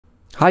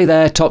Hi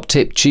there, Top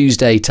Tip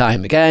Tuesday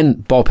time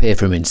again. Bob here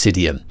from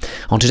Insidium.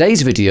 On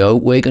today's video,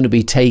 we're going to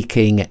be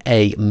taking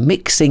a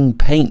mixing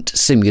paint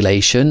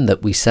simulation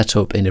that we set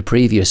up in a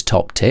previous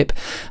top tip,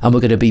 and we're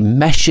going to be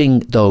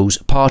meshing those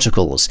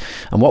particles.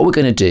 And what we're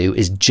going to do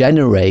is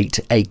generate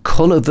a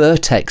color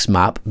vertex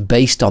map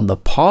based on the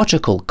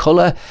particle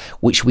color,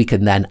 which we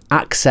can then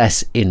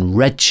access in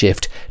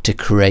Redshift to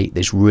create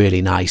this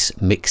really nice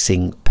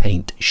mixing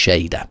paint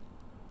shader.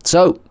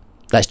 So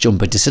let's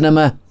jump into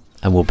Cinema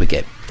and we'll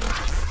begin.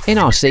 In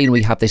our scene,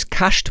 we have this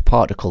cached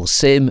particle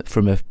sim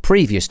from a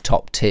previous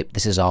top tip.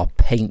 This is our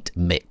paint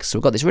mix. So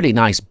we've got this really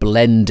nice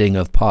blending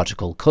of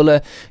particle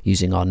color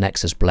using our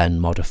Nexus blend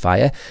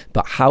modifier.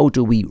 But how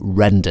do we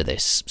render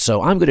this?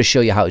 So I'm going to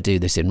show you how to do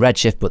this in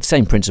Redshift, but the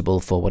same principle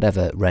for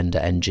whatever render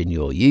engine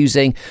you're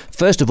using.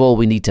 First of all,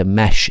 we need to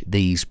mesh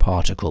these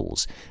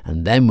particles,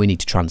 and then we need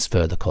to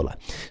transfer the color.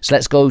 So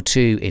let's go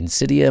to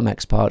Insidium,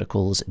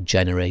 xParticles,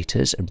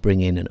 generators, and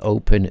bring in an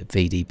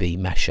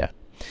xpOVDBMesher.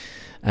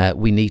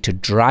 We need to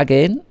drag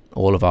in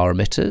all of our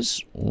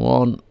emitters.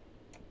 1,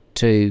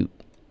 2,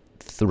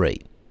 3.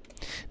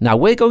 Now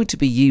we're going to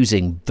be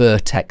using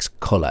vertex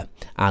color,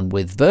 and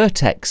with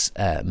vertex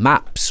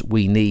maps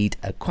we need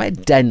a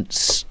quite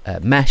dense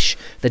mesh.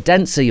 The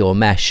denser your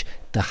mesh,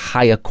 the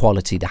higher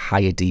quality, the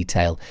higher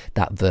detail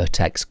that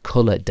vertex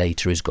color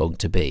data is going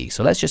to be.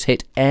 So let's just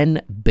hit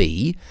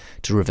NB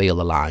to reveal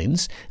the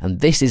lines, and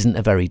this isn't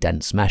a very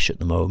dense mesh at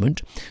the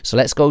moment. So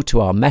let's go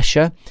to our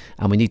mesher,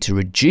 and we need to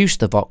reduce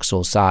the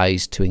voxel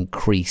size to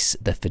increase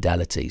the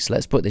fidelity. So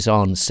let's put this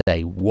on,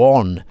 say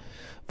 1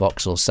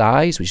 voxel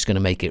size, which is going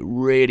to make it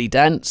really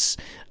dense.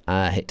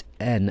 Hit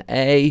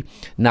NA.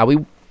 Now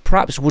we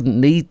perhaps wouldn't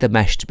need the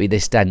mesh to be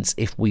this dense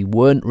if we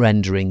weren't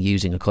rendering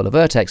using a color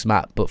vertex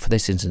map, but for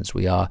this instance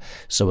we are,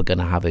 so we're going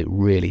to have it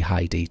really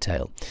high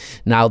detail.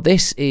 Now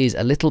this is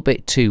a little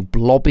bit too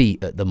blobby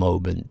at the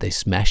moment,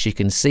 this mesh. You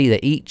can see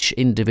that each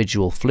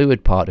individual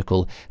fluid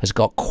particle has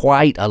got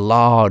quite a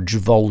large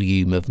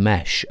volume of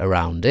mesh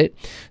around it.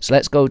 So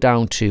let's go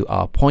down to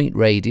our point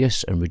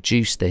radius and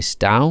reduce this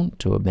down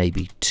to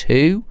maybe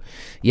 2.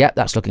 Yep,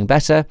 that's looking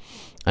better.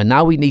 And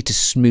now we need to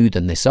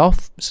smoothen this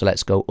off. So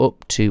let's go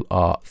up to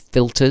our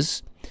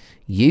filters,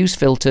 use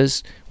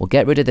filters. We'll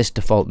get rid of this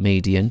default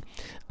median,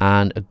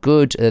 and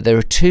there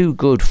are 2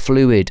 good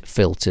fluid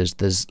filters.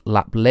 There's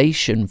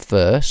laplation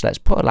first. Let's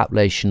put a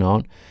laplation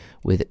on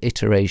with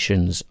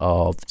iterations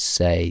of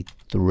say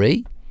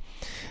 3.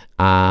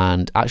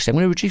 And actually I'm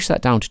going to reduce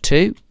that down to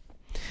 2.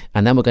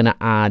 And then we're going to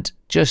add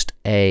just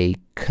a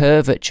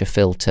curvature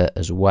filter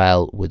as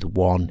well with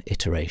 1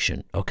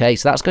 iteration. Okay,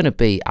 so that's going to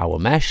be our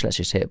mesh. Let's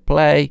just hit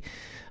play,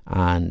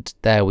 and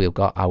there we've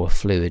got our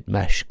fluid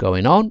mesh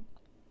going on.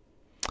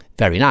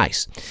 Very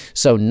nice.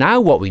 So now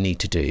what we need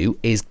to do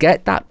is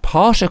get that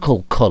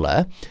particle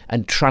color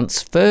and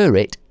transfer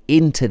it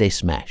into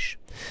this mesh.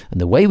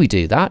 And the way we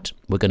do that,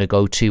 we're going to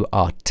go to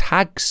our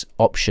tags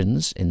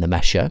options in the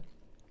mesher,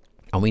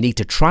 and we need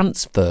to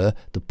transfer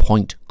the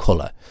point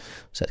color.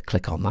 So let's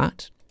click on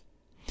that.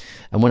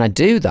 And when I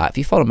do that, if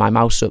you follow my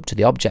mouse up to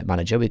the object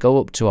manager, we go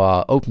up to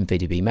our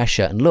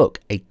xpOVDBMesher, and look,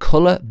 a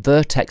color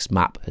vertex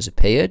map has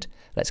appeared.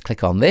 Let's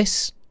click on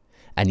this.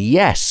 And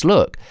yes,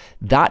 look,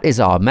 that is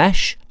our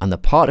mesh, and the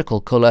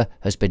particle color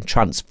has been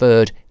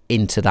transferred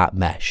into that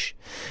mesh.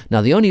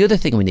 Now the only other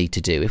thing we need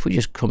to do, if we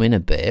just come in a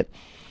bit,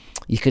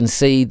 you can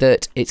see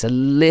that it's a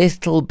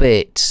little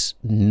bit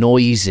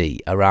noisy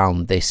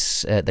around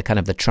this,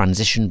 the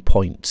transition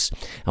points,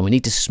 and we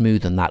need to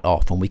smoothen that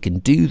off, and we can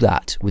do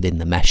that within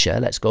the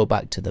mesher. Let's go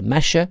back to the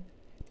mesher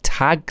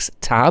tags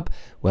tab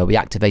where we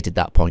activated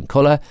that point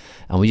color,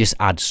 and we just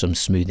add some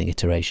smoothing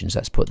iterations.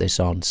 Let's put this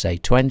on say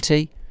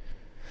 20,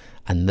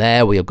 and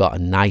there we have got a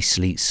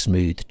nicely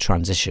smooth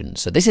transition.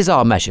 So this is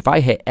our mesh. If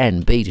I hit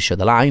NB to show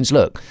the lines,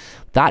 look,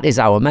 that is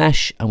our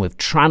mesh, and we've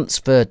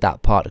transferred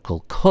that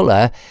particle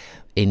color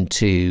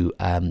into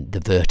the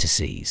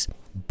vertices.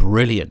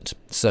 Brilliant.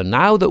 So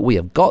now that we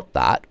have got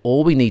that,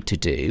 all we need to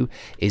do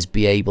is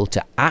be able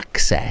to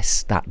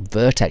access that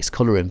vertex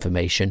color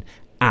information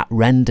at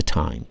render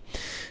time.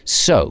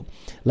 So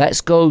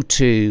let's go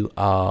to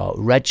our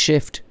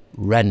Redshift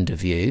render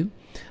view,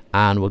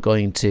 and we're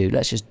going to,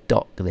 let's just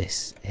dock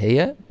this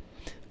here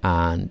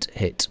and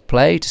hit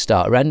play to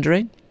start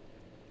rendering.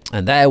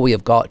 And there we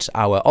have got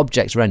our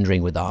objects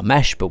rendering with our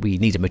mesh, but we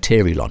need a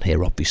material on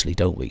here obviously,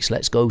 don't we? So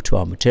let's go to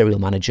our material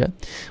manager.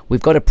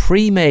 We've got a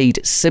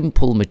pre-made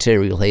simple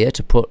material here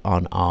to put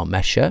on our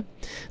mesher.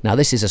 Now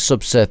this is a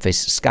subsurface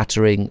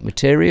scattering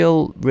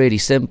material, really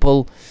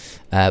simple,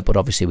 but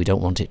obviously we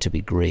don't want it to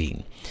be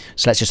green.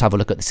 So let's just have a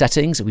look at the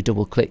settings. If we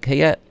double click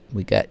here,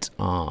 we get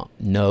our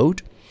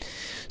node.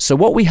 So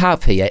what we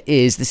have here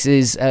is, this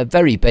is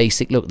very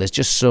basic. Look, there's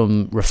just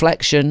some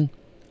reflection.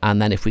 And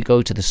then if we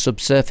go to the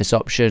subsurface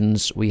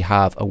options, we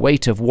have a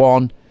weight of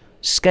 1,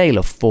 scale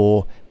of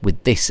 4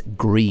 with this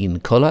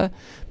green color,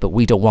 but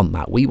we don't want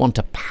that. We want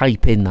to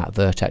pipe in that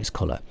vertex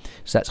color.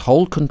 So let's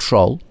hold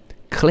control,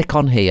 click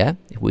on here.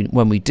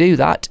 When we do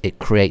that, it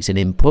creates an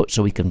input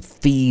so we can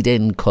feed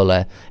in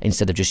color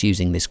instead of just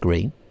using this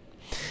green.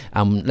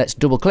 Let's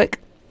double click,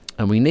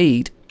 and we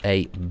need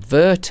a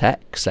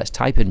vertex. Let's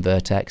type in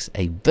vertex,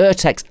 a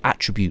vertex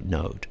attribute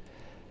node.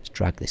 Let's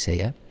drag this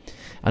here.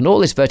 And all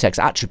this vertex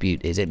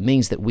attribute is, it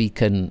means that we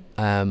can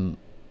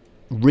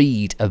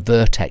read a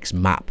vertex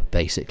map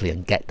basically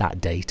and get that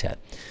data.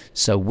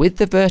 So with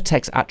the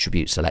vertex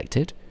attribute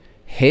selected,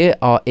 here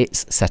are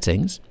its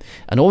settings,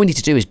 and all we need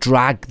to do is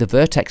drag the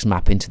vertex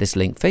map into this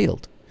link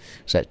field.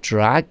 So let's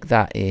drag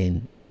that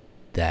in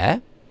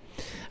there,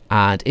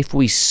 and if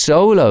we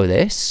solo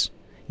this,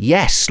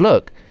 yes,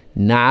 look,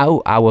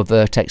 now our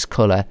vertex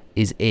color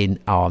is in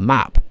our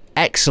map.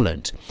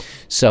 Excellent.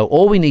 So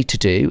all we need to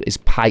do is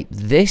pipe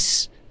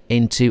this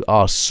into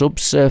our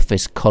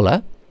subsurface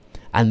color,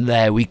 and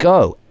there we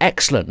go.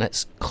 Excellent.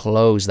 Let's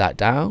close that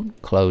down,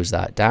 close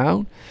that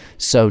down.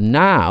 So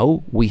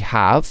now we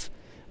have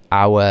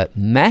our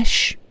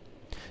mesh,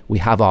 we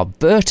have our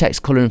vertex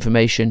color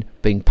information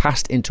being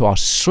passed into our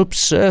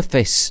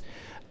subsurface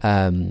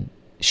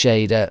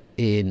shader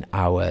in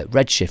our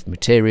Redshift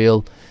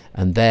material,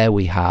 and there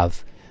we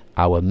have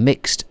our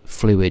mixed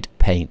fluid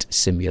paint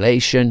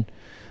simulation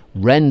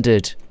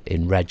rendered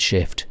in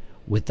Redshift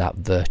with that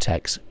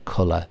vertex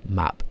color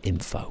map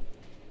info.